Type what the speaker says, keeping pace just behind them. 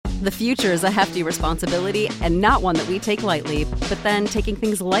The future is a hefty responsibility and not one that we take lightly. But then taking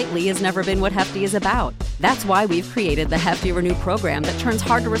things lightly has never been what Hefty is about. That's why we've created the Hefty Renew program that turns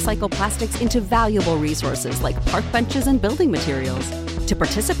hard-to-recycle plastics into valuable resources like park benches and building materials. To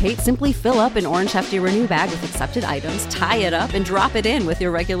participate, simply fill up an orange Hefty Renew bag with accepted items, tie it up, and drop it in with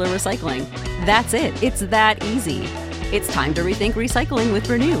your regular recycling. That's it. It's that easy. It's time to rethink recycling with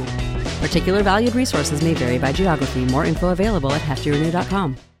Renew. Particular valued resources may vary by geography. More info available at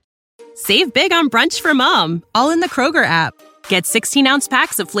heftyrenew.com. Save big on brunch for mom, all in the Kroger app. Get 16-ounce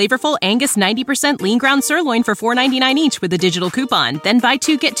packs of flavorful Angus 90% lean ground sirloin for $4.99 each with a digital coupon. Then buy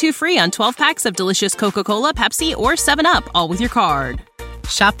 2, get 2 free on 12 packs of delicious Coca-Cola, Pepsi, or 7-Up, all with your card.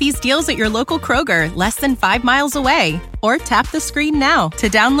 Shop these deals at your local Kroger, less than 5 miles away. Or tap the screen now to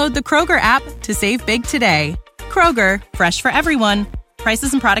download the Kroger app to save big today. Kroger, fresh for everyone.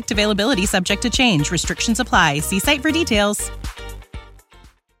 Prices and product availability subject to change. Restrictions apply. See site for details.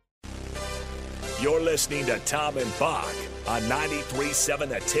 You're listening to Tom and Bock on 93.7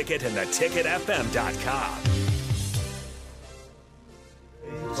 The Ticket and theticketfm.com.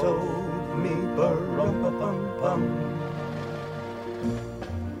 They told me, ba-rum-pa-pum-pum,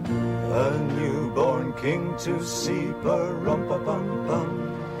 a newborn king to see, ba-rum-pa-pum-pum.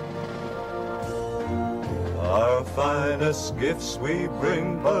 Our finest gifts we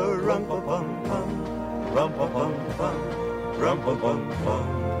bring, ba-rum-pa-pum-pum, rum-pa-pum-pum,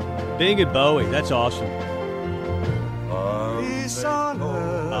 rum-pa-pum-pum. Bing and Bowie, that's awesome. Peace on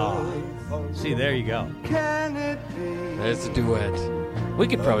earth. See, there you go. Can it be? There's a duet. We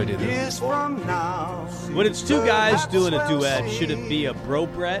could probably do this. Years from now. When it's two guys doing a duet, should it be a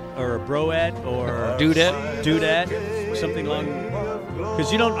bro-bret or a broette or dudette? Something along,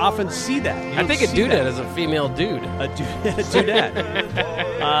 because you don't often see that. I think a dudette is a female dude. A dudette.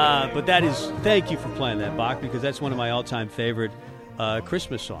 But that is, thank you for playing that, Bock, because that's one of my all-time favorite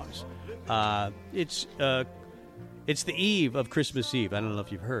Christmas songs. It's the eve of Christmas Eve. I don't know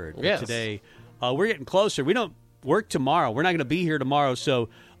if you've heard. Yes. Today, we're getting closer. We don't work tomorrow. We're not going to be here tomorrow, so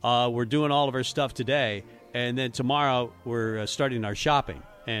we're doing all of our stuff today. And then tomorrow, we're starting our shopping,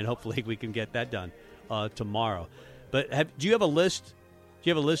 and hopefully we can get that done tomorrow. But do you have a list? Do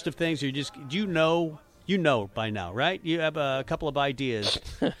you have a list of things? Or do you know? You know by now, right? You have a couple of ideas.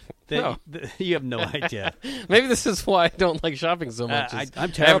 No. You have no idea. Maybe this is why I don't like shopping so much.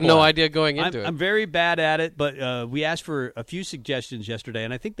 I'm terrible. I have no idea going into it. I'm very bad at it, but we asked for a few suggestions yesterday,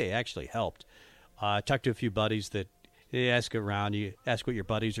 and I think they actually helped. I talked to a few buddies that they ask around. You ask what your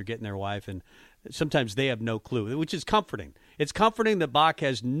buddies are getting their wife, and sometimes they have no clue, which is comforting. It's comforting that Bock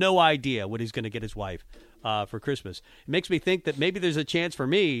has no idea what he's going to get his wife for Christmas. It makes me think that maybe there's a chance for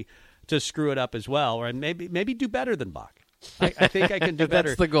me to screw it up as well, or maybe do better than Bock. I think I can do better.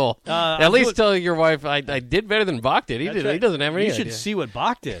 That's the goal. At least tell your wife, I did better than Bock did. He doesn't have any idea. You should see what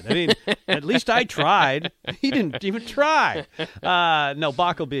Bock did. I mean, at least I tried. He didn't even try. No,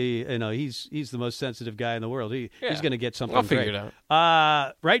 Bock will be, he's the most sensitive guy in the world. He's going to get something I'll figure great. it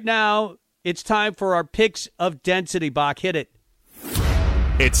out. Right now, it's time for our picks of density. Bock, hit it.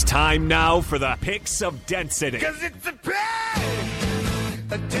 It's time now for the Picks of Density. 'Cause it's a pick!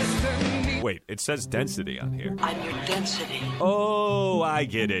 Wait, it says density on here. I'm your density. Oh, I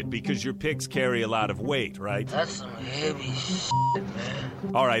get it. Because your picks carry a lot of weight, right? That's some heavy shit, man.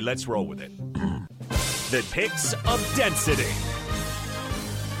 All right, let's roll with it. The Picks of Density.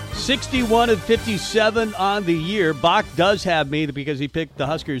 61-57 on the year. Bock does have me because he picked the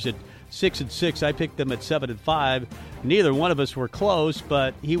Huskers at 6-6. I picked them at 7-5. Neither one of us were close,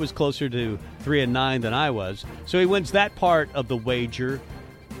 but he was closer to 3-9 than I was. So he wins that part of the wager.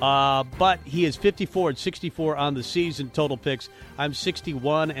 But he is 54-64 on the season total picks. I'm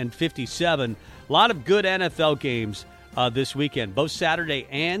 61-57. A lot of good NFL games this weekend, both Saturday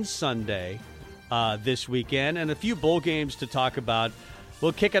and Sunday this weekend, and a few bowl games to talk about.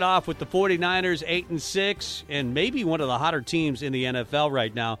 We'll kick it off with the 49ers 8-6, and maybe one of the hotter teams in the NFL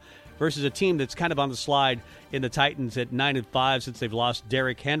right now, versus a team that's kind of on the slide in the Titans at 9-5 since they've lost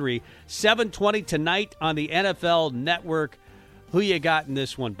Derrick Henry. 7:20 tonight on the NFL Network. Who you got in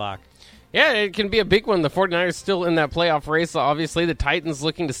this one, Bock? Yeah, it can be a big one. The 49ers still in that playoff race. Obviously, the Titans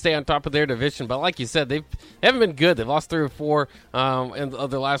looking to stay on top of their division. But like you said, they haven't been good. They've lost 3 or 4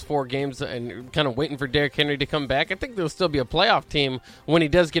 of their last 4 games and kind of waiting for Derrick Henry to come back. I think they'll still be a playoff team when he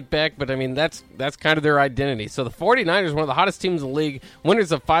does get back. But, I mean, that's kind of their identity. So the 49ers, one of the hottest teams in the league,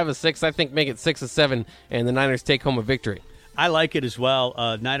 winners of 5-6, I think make it 6-7, and the Niners take home a victory. I like it as well.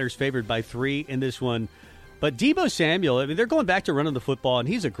 Niners favored by 3 in this one. But Deebo Samuel, I mean, they're going back to running the football, and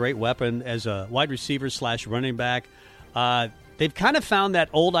he's a great weapon as a wide receiver / running back. They've kind of found that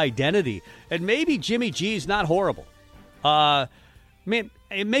old identity. And maybe Jimmy G is not horrible. Man,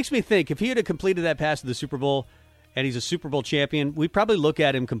 it makes me think if he had completed that pass to the Super Bowl and he's a Super Bowl champion, we'd probably look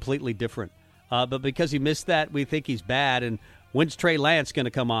at him completely different. But because he missed that, we think he's bad. And when's Trey Lance going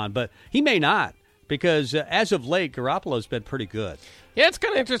to come on? But he may not, because as of late, Garoppolo's been pretty good. Yeah, it's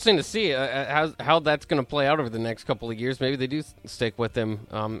kind of interesting to see how that's going to play out over the next couple of years. Maybe they do stick with him,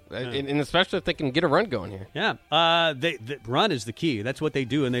 and especially if they can get a run going here. Yeah, the run is the key. That's what they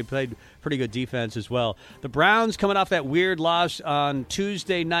do, and they played pretty good defense as well. The Browns coming off that weird loss on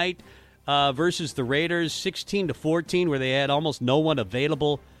Tuesday night versus the Raiders, 16-14, where they had almost no one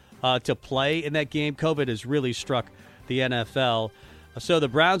available to play in that game. COVID has really struck the NFL. So the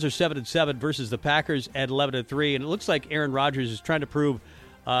Browns are 7-7 versus the Packers at 11-3, and it looks like Aaron Rodgers is trying to prove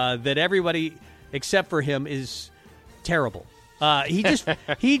that everybody except for him is terrible. He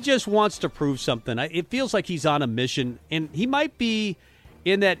just wants to prove something. It feels like he's on a mission, and he might be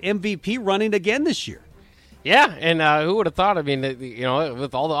in that MVP running again this year. Yeah, and who would have thought? I mean,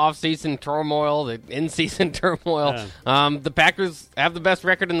 with all the off-season turmoil, the in-season turmoil, the Packers have the best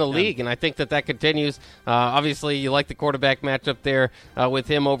record in the league, and I think that continues. Obviously, you like the quarterback matchup there with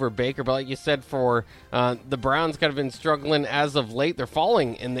him over Baker, but like you said, for the Browns kind of been struggling as of late. They're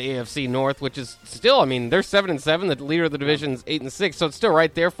falling in the AFC North, which is still, I mean, they're 7-7. The leader of the division is 8-6, so it's still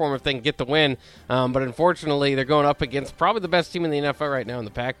right there for them if they can get the win. But unfortunately, they're going up against probably the best team in the NFL right now in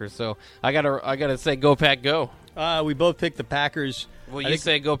the Packers. So I gotta say, go Pack, go. We both picked the Packers. Will you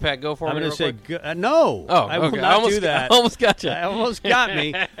say go Pack, go for me? I'm going to say no. Oh, I will okay. not do that. I almost got you. I almost got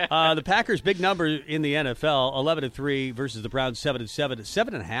me. The Packers' big number in the NFL, 11-3 versus the Browns 7-7,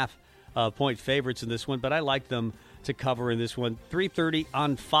 7.5 point favorites in this one. But I like them to cover in this one. 3:30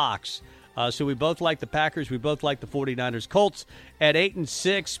 on Fox. So we both like the Packers. We both like the 49ers. Colts at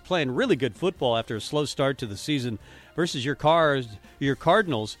 8-6, playing really good football after a slow start to the season versus your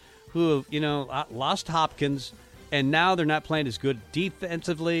Cardinals, who lost Hopkins, and now they're not playing as good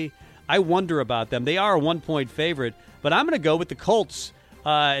defensively. I wonder about them. They are a 1-point favorite, but I'm going to go with the Colts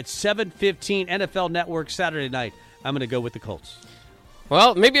at 7:15 NFL Network Saturday night. I'm going to go with the Colts.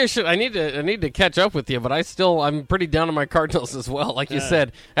 Well, maybe I should. I need to catch up with you, but I'm pretty down on my Cardinals as well. Like you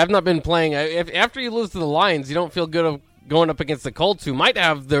said, I have not been playing. After you lose to the Lions, you don't feel good going up against the Colts, who might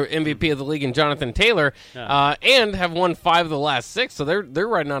have their MVP of the league in Jonathan Taylor, and have won 5 of the last 6, so they're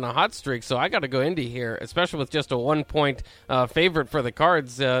riding on a hot streak. So I got to go Indy here, especially with just a 1-point favorite for the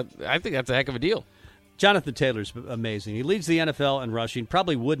Cards. I think that's a heck of a deal. Jonathan Taylor's amazing. He leads the NFL in rushing.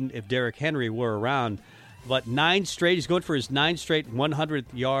 Probably wouldn't if Derrick Henry were around. But 9 straight, he's going for his 9 straight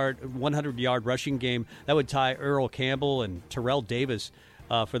 100-yard rushing game. That would tie Earl Campbell and Terrell Davis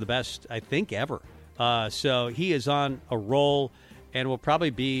for the best, I think, ever. So he is on a roll and will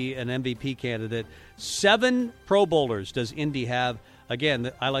probably be an MVP candidate. 7 Pro Bowlers does Indy have.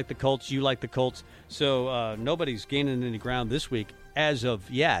 Again, I like the Colts. You like the Colts. So nobody's gaining any ground this week as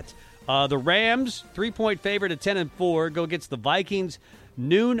of yet. The Rams, 3-point favorite at 10-4, go against the Vikings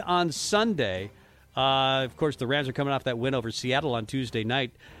noon on Sunday. Of course, the Rams are coming off that win over Seattle on Tuesday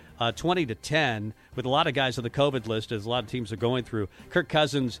night, 20-10, with a lot of guys on the COVID list, as a lot of teams are going through. Kirk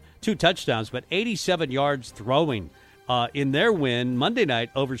Cousins, 2 touchdowns, but 87 yards throwing in their win Monday night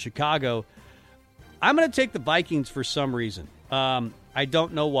over Chicago. I'm going to take the Vikings for some reason. I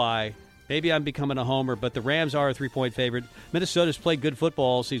don't know why. Maybe I'm becoming a homer, but the Rams are a 3-point favorite. Minnesota's played good football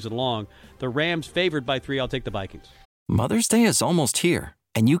all season long. The Rams favored by 3. I'll take the Vikings. Mother's Day is almost here,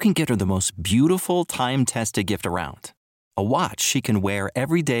 and you can get her the most beautiful time-tested gift around. A watch she can wear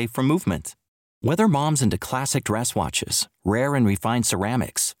every day from Movement. Whether mom's into classic dress watches, rare and refined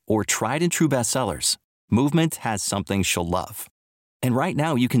ceramics, or tried-and-true bestsellers, Movement has something she'll love. And right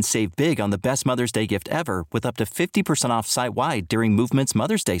now, you can save big on the best Mother's Day gift ever with up to 50% off site-wide during Movement's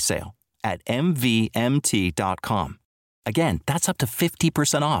Mother's Day sale at MVMT.com. Again, that's up to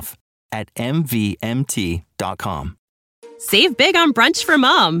 50% off at MVMT.com. Save big on brunch for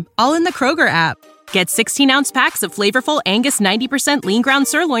mom, all in the Kroger app. Get 16-ounce packs of flavorful Angus 90% lean ground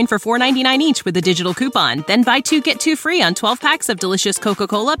sirloin for $4.99 each with a digital coupon. Then buy 2, get 2 free on 12 packs of delicious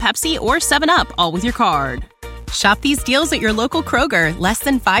Coca-Cola, Pepsi, or 7-Up, all with your card. Shop these deals at your local Kroger, less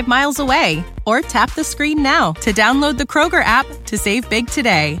than 5 miles away. Or tap the screen now to download the Kroger app to save big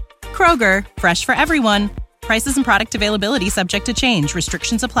today. Kroger, fresh for everyone. Prices and product availability subject to change.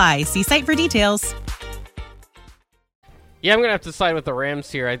 Restrictions apply. See site for details. Yeah, I'm going to have to side with the Rams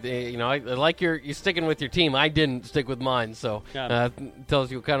here. I like you're sticking with your team. I didn't stick with mine, so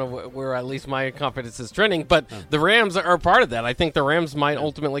tells you kind of where at least my confidence is trending. But the Rams are part of that. I think the Rams might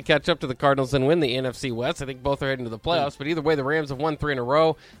ultimately catch up to the Cardinals and win the NFC West. I think both are heading to the playoffs. But either way, the Rams have won 3 in a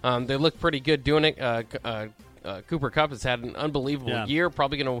row. They look pretty good doing it. Cooper Kupp has had an unbelievable year,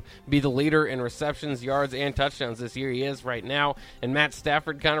 probably going to be the leader in receptions, yards, and touchdowns this year. He is right now. And Matt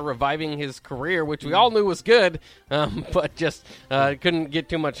Stafford kind of reviving his career, which we all knew was good, but just couldn't get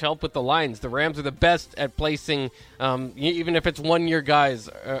too much help with the Lions. The Rams are the best at placing, even if it's one-year guys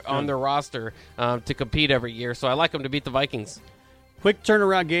on their roster, to compete every year. So I like them to beat the Vikings. Quick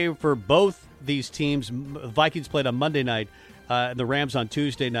turnaround game for both these teams. Vikings played on Monday night, the Rams on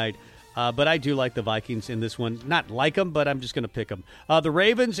Tuesday night. But I do like the Vikings in this one. Not like them, but I'm just going to pick them. The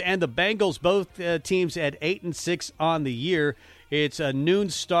Ravens and the Bengals, both teams at 8-6 on the year. It's a noon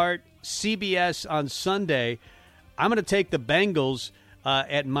start, CBS on Sunday. I'm going to take the Bengals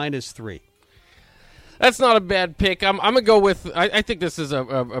at -3. That's not a bad pick. I'm going to go with – I think this is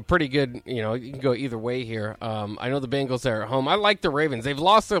a pretty good – you can go either way here. I know the Bengals are at home. I like the Ravens. They've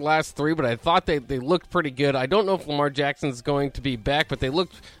lost their last 3, but I thought they looked pretty good. I don't know if Lamar Jackson's going to be back, but they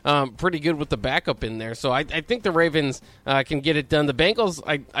looked pretty good with the backup in there. So I think the Ravens can get it done. The Bengals,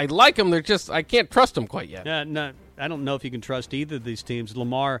 I like them. They're just – I can't trust them quite yet. Yeah, no, I don't know if you can trust either of these teams.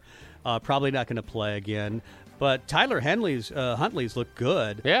 Lamar probably not going to play again. But Tyler Huntley's look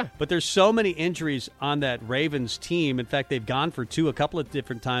good. Yeah. But there's so many injuries on that Ravens team. In fact, they've gone for 2 a couple of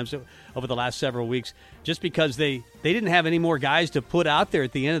different times over the last several weeks just because they didn't have any more guys to put out there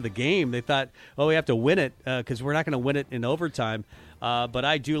at the end of the game. They thought, we have to win it because we're not going to win it in overtime. But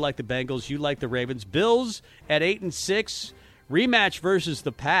I do like the Bengals. You like the Ravens. Bills at 8-6. Rematch versus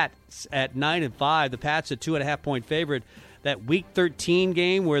the Pats at 9-5. The Pats a 2.5-point favorite. That Week 13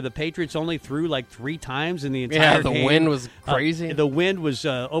 game where the Patriots only threw like 3 times in the entire game. Yeah, the wind was crazy. The wind was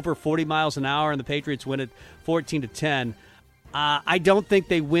over 40 miles an hour, and the Patriots win it 14-10. I don't think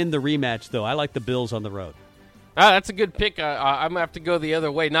they win the rematch, though. I like the Bills on the road. That's a good pick. I'm going to have to go the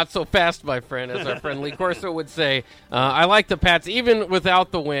other way. Not so fast, my friend, as our friend Lee Corso would say. I like the Pats, even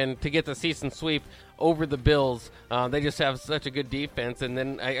without the win, to get the season sweep over the Bills. They just have such a good defense, and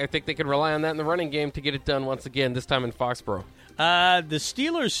then I think they could rely on that in the running game to get it done once again, this time in Foxborough. The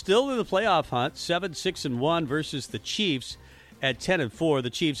Steelers still in the playoff hunt, 7-6-1 versus the Chiefs at 10-4. The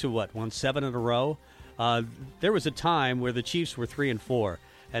Chiefs have, won 7 in a row? There was a time where the Chiefs were 3-4,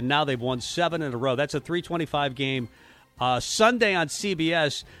 and now they've won 7 in a row. That's a 3:25 game. Sunday on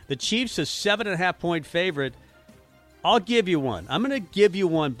CBS, the Chiefs a 7.5-point favorite. I'll give you one. I'm going to give you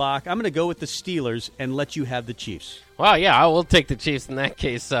one, Bock. I'm going to go with the Steelers and let you have the Chiefs. Well, yeah, I will take the Chiefs in that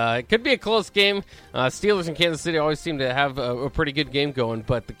case. It could be a close game. Steelers and Kansas City always seem to have a pretty good game going,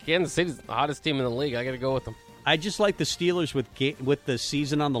 but the Kansas City's the hottest team in the league. I got to go with them. I just like the Steelers with the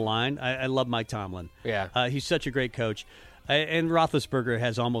season on the line. I love Mike Tomlin. Yeah. He's such a great coach. And Roethlisberger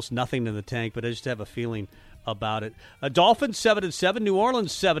has almost nothing in the tank, but I just have a feeling about it. Dolphins 7-7, New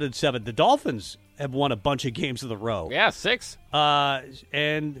Orleans 7-7. The Dolphins have won a bunch of games in a row. Yeah, 6.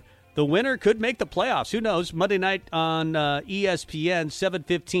 And the winner could make the playoffs. Who knows? Monday night on ESPN,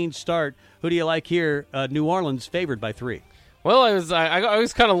 7:15 start. Who do you like here? New Orleans favored by 3. Well, I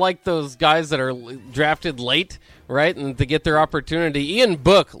always kind of like those guys that are drafted late, right, and to get their opportunity. Ian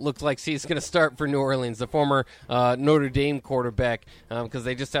Book looks like he's going to start for New Orleans, the former Notre Dame quarterback, because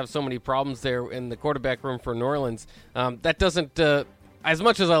they just have so many problems there in the quarterback room for New Orleans. That doesn't, as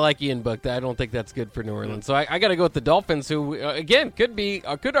much as I like Ian Book, I don't think that's good for New Orleans. So I got to go with the Dolphins, who, again,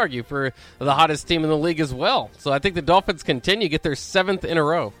 could argue for the hottest team in the league as well. So I think the Dolphins continue, get their 7th in a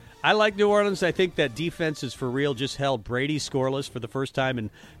row. I like New Orleans. I think that defense is for real. Just held Brady scoreless for the first time in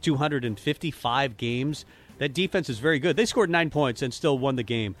 255 games. That defense is very good. They scored 9 points and still won the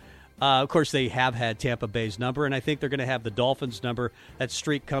game. Of course, they have had Tampa Bay's number, and I think they're going to have the Dolphins' number. That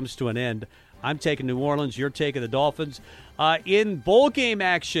streak comes to an end. I'm taking New Orleans. You're taking the Dolphins. In bowl game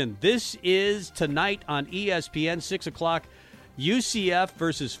action, this is tonight on ESPN, 6 o'clock, UCF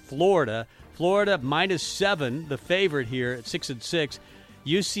versus Florida. Florida -7, the favorite here at 6-6.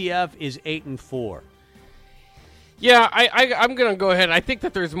 UCF is 8-4. Yeah, I'm going to go ahead. I think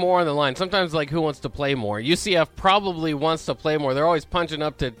that there's more on the line. Sometimes, like, who wants to play more? UCF probably wants to play more. They're always punching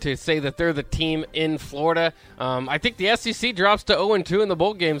up to say that they're the team in Florida. I think the SEC drops to 0-2 in the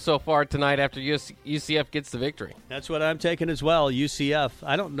bowl game so far tonight after UCF gets the victory. That's what I'm taking as well, UCF.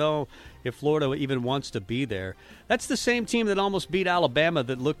 I don't know if Florida even wants to be there. That's the same team that almost beat Alabama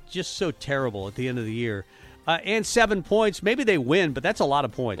that looked just so terrible at the end of the year. And 7 points. Maybe they win, but that's a lot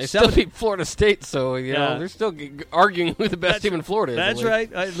of points. They still beat Florida State, so know they're still arguing who the best team in Florida is. That's right.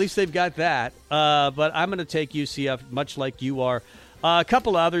 At least they've got that. But I'm going to take UCF, much like you are. A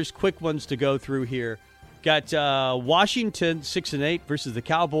couple others, quick ones to go through here. Got Washington 6-8 versus the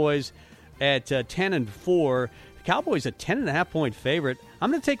Cowboys at 10-4. The Cowboys a 10.5-point favorite.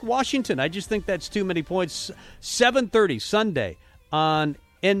 I'm going to take Washington. I just think that's too many points. 7:30 Sunday on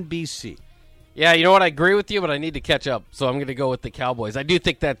NBC. Yeah, you know what? I agree with you, but I need to catch up, so I'm going to go with the Cowboys. I do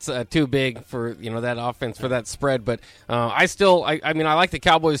think that's too big for that offense for that spread, but I like the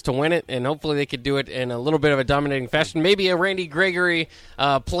Cowboys to win it, and hopefully they could do it in a little bit of a dominating fashion. Maybe a Randy Gregory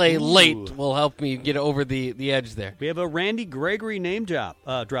play late will help me get over the edge there. We have a Randy Gregory name drop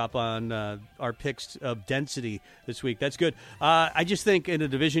on our picks of density this week. That's good. I just think in a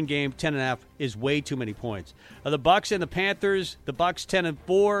division game, 10.5 is way too many points. The Bucs and the Panthers. The Bucs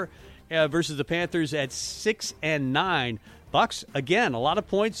 10-4. Versus the Panthers at 6-9. Bucs, again, a lot of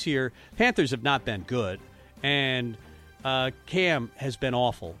points here. Panthers have not been good, and Cam has been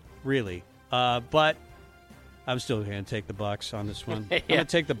awful, really. But I'm still going to take the Bucs on this one. I'm going to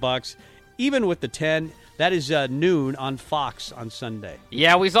take the Bucs, even with the 10. That is noon on Fox on Sunday.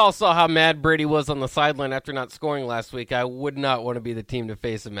 Yeah, we all saw how mad Brady was on the sideline after not scoring last week. I would not want to be the team to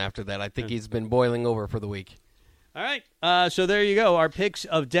face him after that. I think he's been boiling over for the week. All right, so there you go. Our picks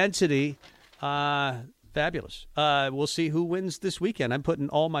of density, fabulous. We'll see who wins this weekend. I'm putting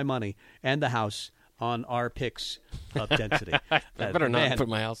all my money and the house on our picks of density. I better not put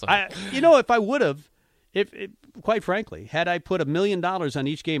my house on it. If I would have, quite frankly, had I put $1 million on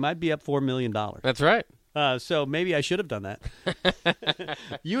each game, I'd be up $4 million. That's right. So maybe I should have done that.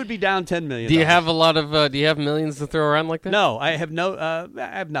 You would be down $10 million. Do you have a lot of? Do you have millions to throw around like that? No, I have no. I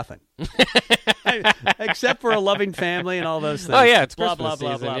have nothing, except for a loving family and all those things. Oh yeah, it's blah Christmas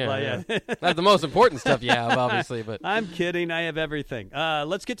blah blah season. blah Yeah. blah. Yeah, That's the most important stuff you have, obviously. But I'm kidding. I have everything.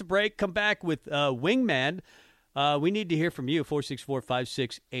 Let's get to break. Come back with Wingman. We need to hear from you.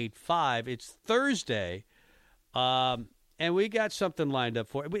 464-5685. It's Thursday, and we got something lined up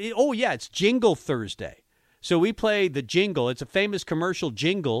for it. Oh yeah, it's Jingle Thursday. So we play the jingle. It's a famous commercial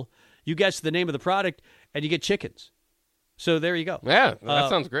jingle. You guess the name of the product, and you get chickens. So there you go. Yeah, that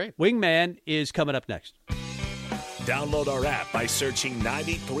sounds great. Wingman is coming up next. Download our app by searching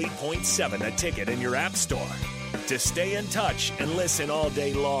 93.7 The Ticket in your app store to stay in touch and listen all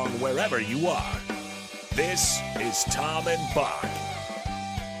day long wherever you are. This is Tom and Bock.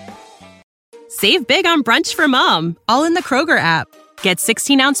 Save big on brunch for mom, all in the Kroger app. Get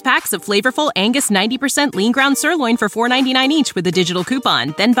 16-ounce packs of flavorful Angus 90% lean ground sirloin for $4.99 each with a digital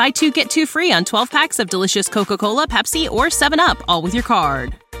coupon. Then buy 2, get 2 free on 12 packs of delicious Coca-Cola, Pepsi, or 7-Up, all with your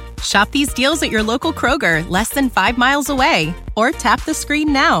card. Shop these deals at your local Kroger, less than 5 miles away. Or tap the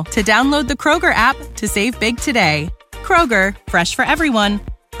screen now to download the Kroger app to save big today. Kroger, fresh for everyone.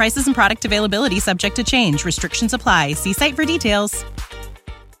 Prices and product availability subject to change. Restrictions apply. See site for details.